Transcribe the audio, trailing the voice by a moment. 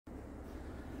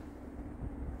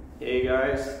Hey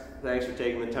guys, thanks for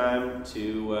taking the time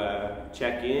to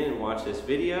check in and watch this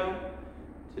video.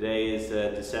 Today is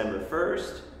December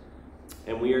 1st,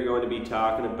 and we are going to be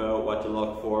talking about what to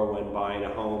look for when buying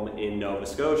a home in Nova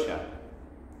Scotia.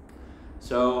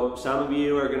 So some of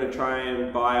you are going to try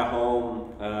and buy a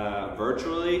home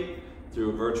virtually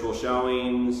through virtual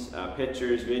showings,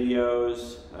 pictures,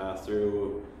 videos,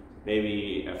 through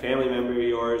maybe a family member of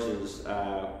yours is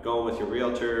going with your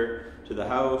realtor to the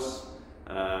house.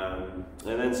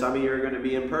 And then some of you are going to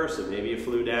be in person. Maybe you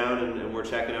flew down and we're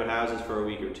checking out houses for a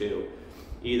week or two.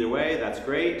 Either way, that's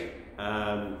great.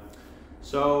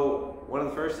 So one of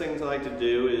the first things I like to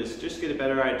do is just get a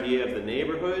better idea of the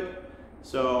neighborhood.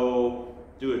 So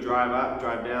do a drive up,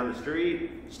 drive down the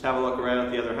street, just have a look around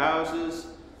at the other houses,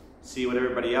 see what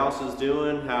everybody else is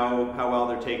doing, how well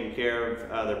they're taking care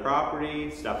of their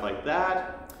property, stuff like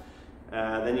that.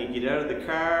 Then you get out of the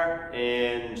car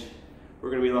and we're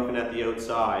going to be looking at the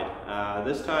outside.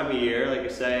 This time of year, like I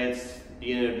say, it's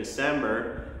beginning of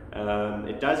December.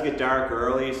 It does get dark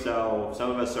early, so some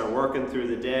of us are working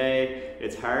through the day.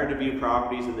 It's hard to view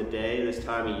properties in the day this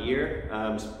time of year,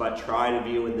 but try to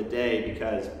view in the day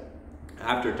because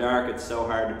after dark it's so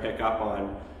hard to pick up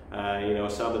on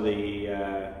some of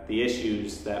the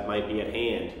issues that might be at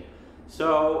hand.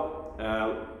 So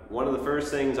one of the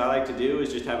first things I like to do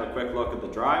is just have a quick look at the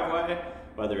driveway.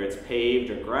 Whether it's paved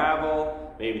or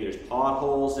gravel, maybe there's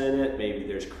potholes in it, maybe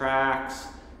there's cracks,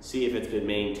 see if it's been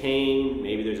maintained,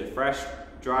 maybe there's a fresh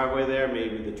driveway there,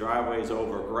 maybe the driveway is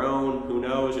overgrown, who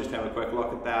knows, just have a quick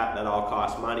look at that. That all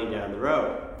costs money down the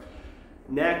road.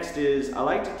 Next is, I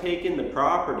like to take in the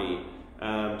property.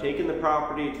 Taking the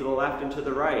property to the left and to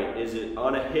the right. Is it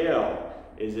on a hill?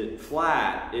 Is it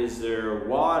flat? Is there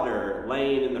water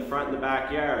laying in the front and the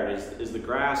backyard? Is the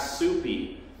grass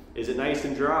soupy? Is it nice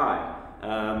and dry?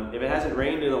 If it hasn't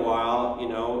rained in a while,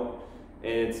 and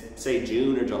it's say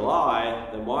June or July,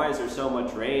 then why is there so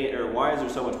much rain, or why is there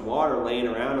so much water laying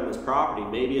around on this property?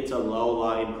 Maybe it's a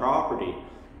low-lying property.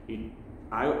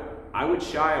 I would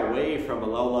shy away from a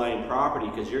low-lying property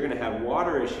because you're going to have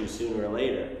water issues sooner or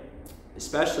later,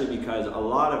 especially because a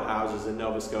lot of houses in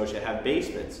Nova Scotia have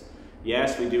basements.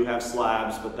 Yes, we do have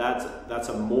slabs, but that's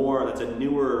a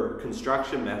newer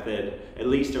construction method, at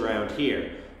least around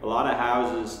here. A lot of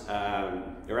houses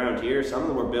around here, some of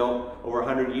them were built over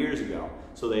 100 years ago.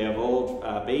 So they have old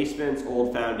basements,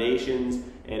 old foundations,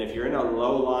 and if you're in a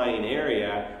low-lying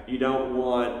area, you don't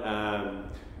want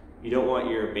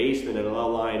your basement in a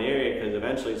low-lying area because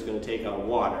eventually it's going to take on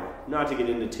water. Not to get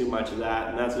into too much of that,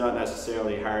 and that's not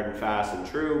necessarily hard and fast and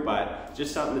true, but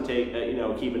just something to take,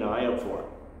 keep an eye out for.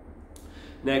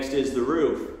 Next is the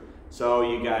roof. So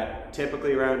you got,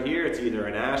 typically around here, it's either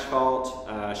an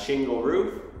asphalt shingle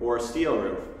roof or a steel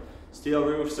roof. Steel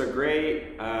roofs are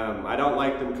great. I don't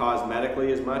like them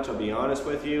cosmetically as much, I'll be honest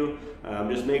with you.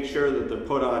 Just make sure that they're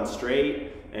put on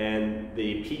straight and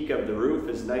the peak of the roof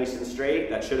is nice and straight.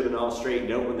 That should have been all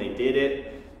straightened out when they did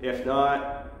it. If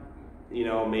not,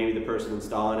 maybe the person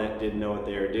installing it didn't know what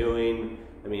they were doing.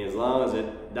 I mean, as long as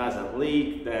it doesn't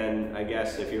leak, then I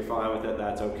guess if you're fine with it,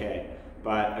 that's okay.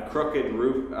 But a crooked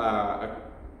roof, a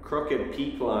crooked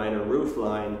peak line or roof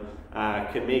line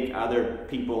can make other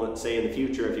people, say in the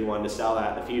future, if you wanted to sell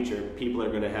that in the future, people are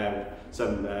going to have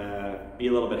some, be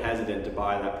a little bit hesitant to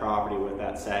buy that property with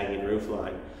that sagging roof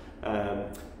line.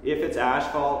 If it's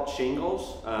asphalt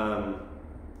shingles,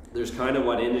 there's kind of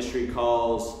what industry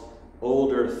calls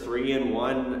older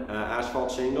 3-in-1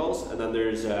 asphalt shingles, and then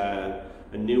there's a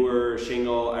newer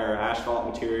shingle or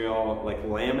asphalt material like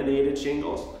laminated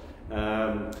shingles.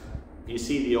 You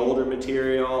see the older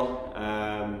material,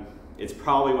 it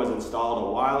probably was installed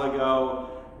a while ago.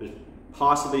 There's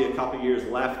possibly a couple years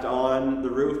left on the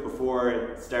roof before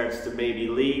it starts to maybe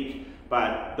leak,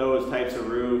 but those types of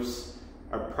roofs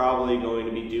are probably going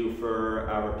to be due for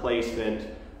a replacement.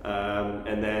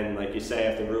 And then, like you say,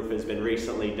 if the roof has been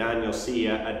recently done, you'll see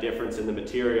a difference in the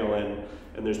material,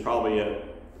 and there's probably a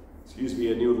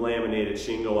new laminated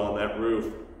shingle on that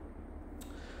roof.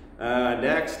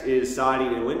 Next is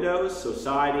siding and windows. So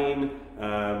siding,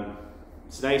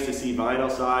 it's nice to see vinyl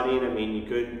siding. I mean,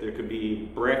 there could be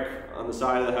brick on the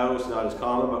side of the house, not as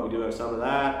common, but we do have some of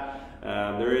that.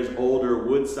 There is older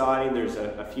wood siding. There's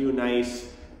a few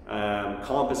nice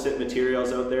composite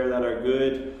materials out there that are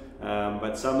good,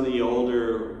 but some of the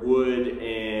older wood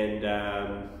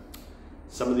and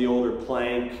some of the older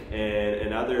plank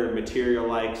and other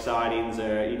material-like sidings,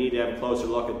 you need to have a closer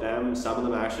look at them. Some of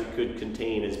them actually could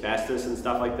contain asbestos and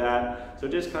stuff like that. So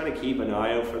just kind of keep an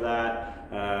eye out for that.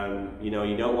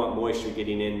 You don't want moisture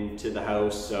getting into the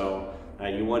house, so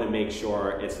you want to make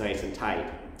sure it's nice and tight.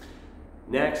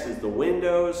 Next is the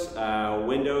windows.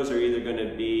 Windows are either going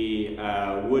to be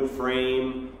wood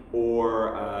frame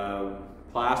or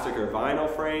plastic or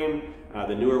vinyl frame.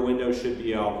 The newer windows should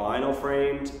be all vinyl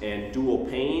framed and dual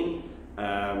pane.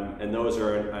 And those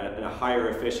are a higher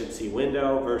efficiency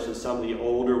window versus some of the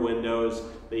older windows.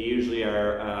 They usually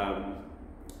are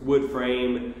wood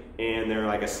frame and they're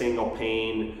like a single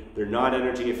pane. They're not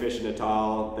energy efficient at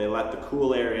all. They let the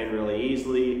cool air in really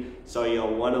easily. So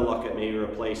you'll want to look at maybe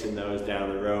replacing those down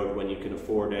the road when you can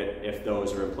afford it, if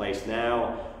those are in place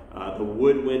now. The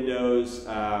wood windows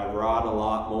rot a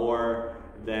lot more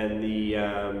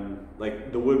than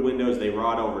like the wood windows. They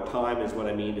rot over time is what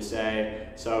I mean to say.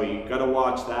 So you got to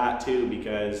watch that too,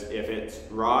 because if it's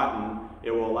rotten, it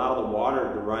will allow the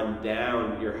water to run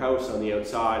down your house on the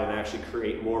outside and actually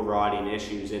create more rotting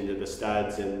issues into the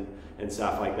studs and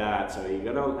stuff like that. So you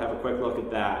got to have a quick look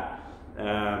at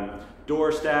that.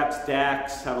 Door steps,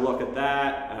 decks, have a look at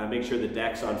that. Make sure the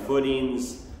deck's on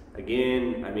footings.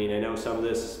 Again, I mean, I know some of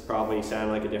this probably sound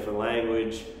like a different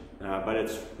language, but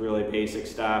it's really basic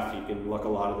stuff. You can look a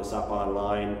lot of this up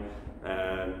online.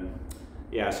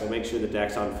 Yeah, so make sure the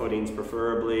deck's on footings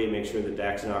preferably. Make sure the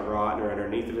deck's not rotten or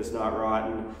underneath of it's not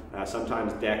rotten.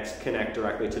 Sometimes decks connect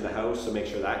directly to the house, so make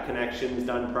sure that connection is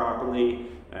done properly.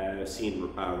 I've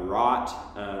seen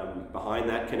rot behind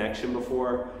that connection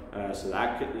before, so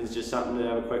that is just something to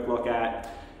have a quick look at.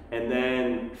 And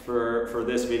then for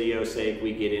this video's sake,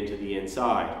 we get into the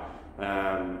inside.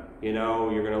 You know,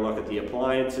 you're going to look at the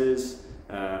appliances.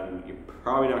 You're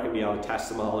probably not going to be able to test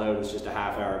them all out. It's just a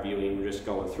half-hour viewing. We're just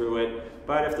going through it.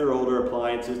 But if they're older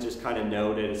appliances, just kind of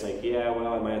note it. It's like, yeah,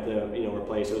 well, I might have to, you know,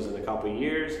 replace those in a couple of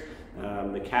years.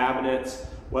 The cabinets,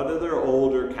 whether they're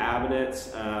older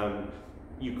cabinets,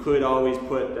 you could always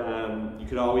put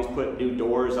new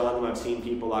doors on them. I've seen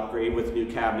people upgrade with new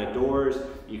cabinet doors.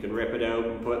 You can rip it out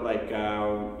and put like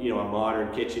you know, a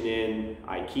modern kitchen in,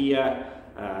 IKEA,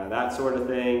 that sort of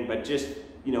thing. But just,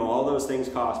 you know, all those things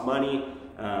cost money.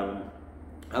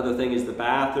 Other thing is the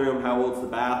bathroom. How old's the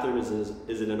bathroom? Is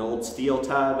it an old steel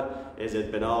tub? Has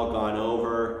it been all gone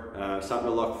over? Something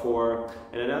to look for.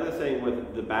 And another thing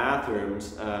with the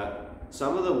bathrooms,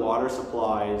 some of the water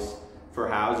supplies for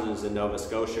houses in Nova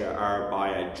Scotia are by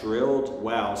a drilled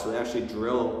well. So they actually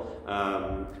drill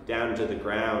down into the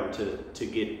ground to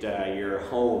get your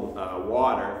home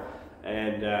water.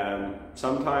 And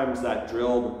sometimes that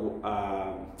drilled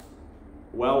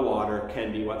well water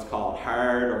can be what's called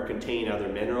hard or contain other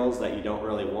minerals that you don't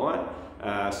really want.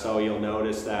 So you'll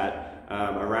notice that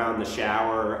around the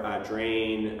shower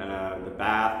drain, the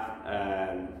bath,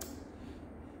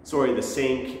 the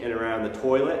sink, and around the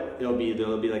toilet, there'll be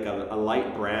like a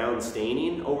light brown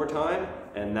staining over time,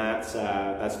 and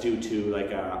that's due to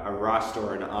like a rust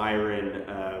or an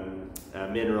iron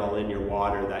mineral in your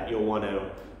water that you'll want to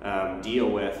deal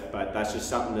with. But that's just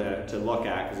something to look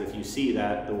at, because if you see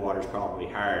that, the water's probably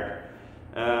hard.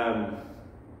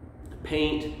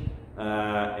 Paint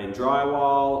and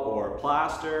drywall or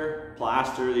plaster.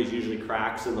 There's usually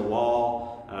cracks in the wall.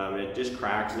 It just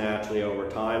cracks naturally over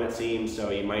time, it seems, so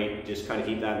you might just kind of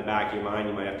keep that in the back of your mind.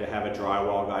 You might have to have a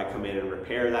drywall guy come in and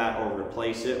repair that or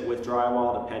replace it with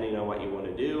drywall, depending on what you want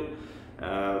to do.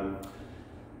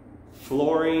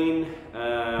 Flooring,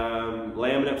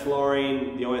 laminate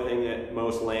flooring, the only thing that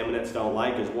most laminates don't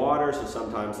like is water, so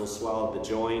sometimes they'll swell up the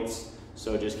joints,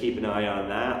 so just keep an eye on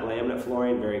that. Laminate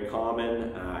flooring, very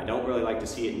common. I don't really like to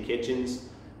see it in kitchens.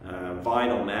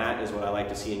 Vinyl mat is what I like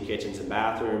to see in kitchens and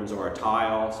bathrooms, or a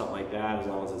tile, something like that, as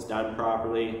long as it's done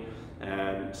properly.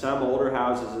 Some older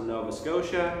houses in Nova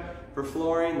Scotia, for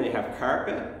flooring, they have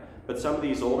carpet, but some of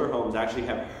these older homes actually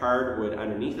have hardwood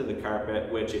underneath of the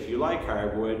carpet, which, if you like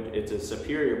hardwood, it's a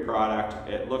superior product.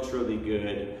 It looks really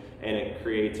good, and it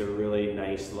creates a really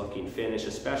nice looking finish,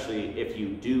 especially if you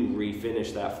do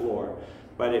refinish that floor.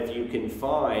 But if you can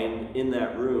find in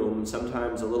that room,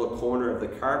 sometimes a little corner of the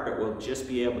carpet will just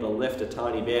be able to lift a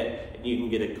tiny bit, and you can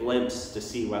get a glimpse to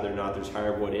see whether or not there's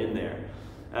hardwood in there.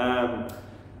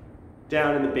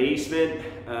 Down in the basement,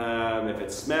 if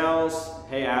it smells,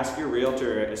 hey, ask your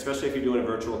realtor, especially if you're doing a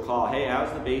virtual call, hey,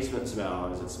 how's the basement smell?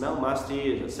 Does it smell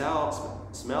musty? Does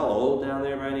it smell old down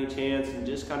there by any chance? And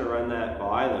just kind of run that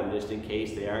by them, just in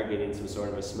case they are getting some sort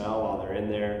of a smell while they're in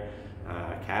there.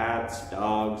 Cats,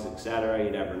 dogs, etc.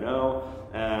 You never know.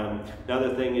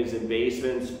 Another thing is in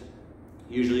basements,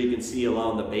 usually you can see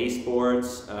along the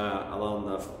baseboards, along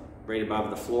the right above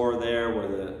the floor there where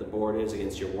the board is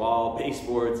against your wall,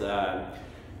 baseboards,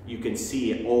 you can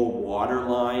see old water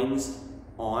lines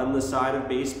on the side of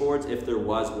baseboards if there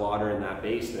was water in that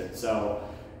basement. So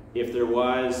If there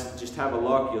was, just have a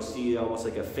look. You'll see almost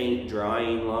like a faint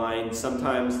drying line.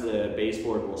 Sometimes the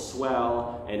baseboard will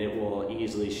swell and it will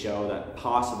easily show that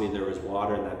possibly there was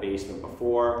water in that basement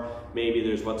before. Maybe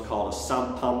there's what's called a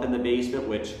sump pump in the basement,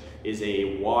 which is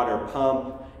a water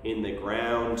pump in the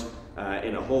ground,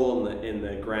 in a hole in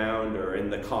the ground or in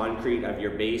the concrete of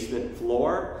your basement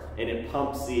floor, and it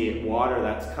pumps the water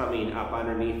that's coming up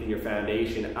underneath your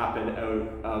foundation up and out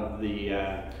of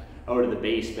the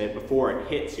basement before it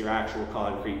hits your actual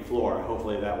concrete floor.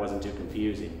 Hopefully that wasn't too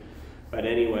confusing. But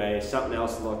anyway, something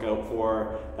else to look out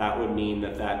for. That would mean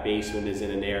that that basement is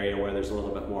in an area where there's a little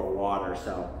bit more water.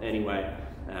 So anyway,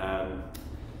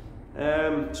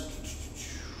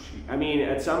 I mean,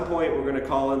 at some point we're going to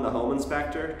call in the home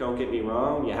inspector. Don't get me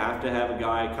wrong. You have to have a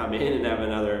guy come in and have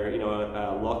another,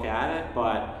 look at it.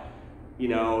 But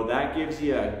that gives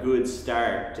you a good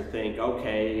start to think,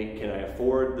 okay, can I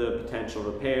afford the potential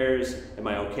repairs? Am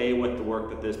I okay with the work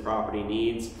that this property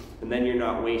needs? And then you're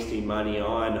not wasting money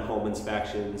on home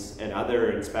inspections and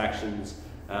other inspections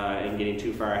and getting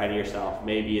too far ahead of yourself.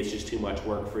 Maybe it's just too much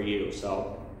work for you.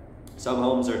 So some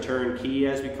homes are turnkey,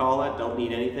 as we call it, don't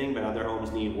need anything, but other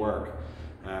homes need work.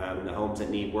 The homes that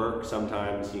need work,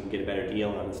 sometimes you can get a better deal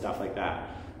on and stuff like that.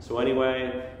 So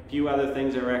anyway, a few other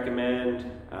things I recommend.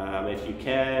 If you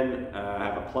can,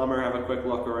 have a plumber have a quick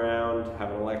look around,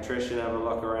 have an electrician have a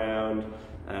look around,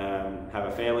 have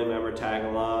a family member tag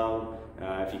along.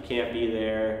 If you can't be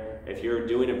there, if you're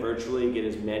doing it virtually, get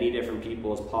as many different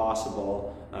people as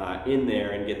possible in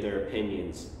there and get their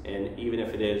opinions. And even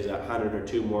if it is $100 or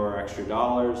 $2 more extra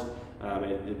dollars,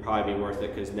 it'd probably be worth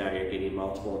it, because now you're getting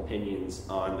multiple opinions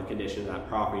on the condition of that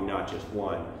property, not just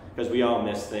one. Because we all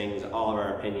miss things, all of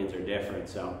our opinions are different.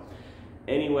 So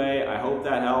anyway, I hope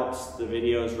that helps. The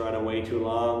videos run way too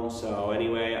long. So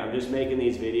anyway, I'm just making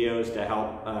these videos to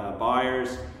help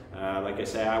buyers. Like I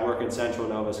say, I work in central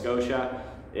Nova Scotia.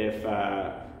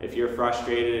 If you're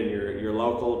frustrated and you're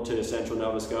local to central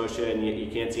Nova Scotia and you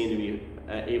can't seem to be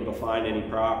able to find any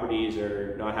properties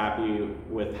or not happy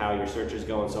with how your search is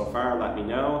going so far, let me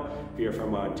know. If you're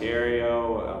from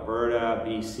Ontario, Alberta,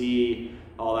 BC,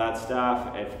 all that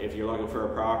stuff, if you're looking for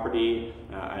a property,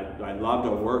 I'd love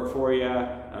to work for you.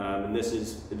 And this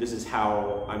is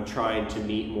how I'm trying to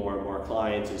meet more and more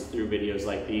clients, is through videos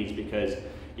like these, because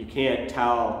you can't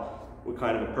tell what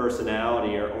kind of a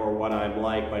personality or what I'm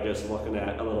like by just looking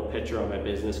at a little picture on my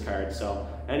business card. So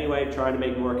anyway, trying to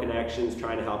make more connections,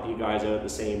 trying to help you guys out at the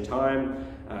same time.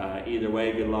 Either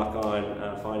way, good luck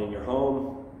on finding your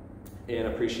home, and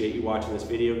appreciate you watching this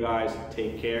video, guys.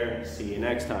 Take care. See you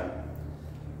next time.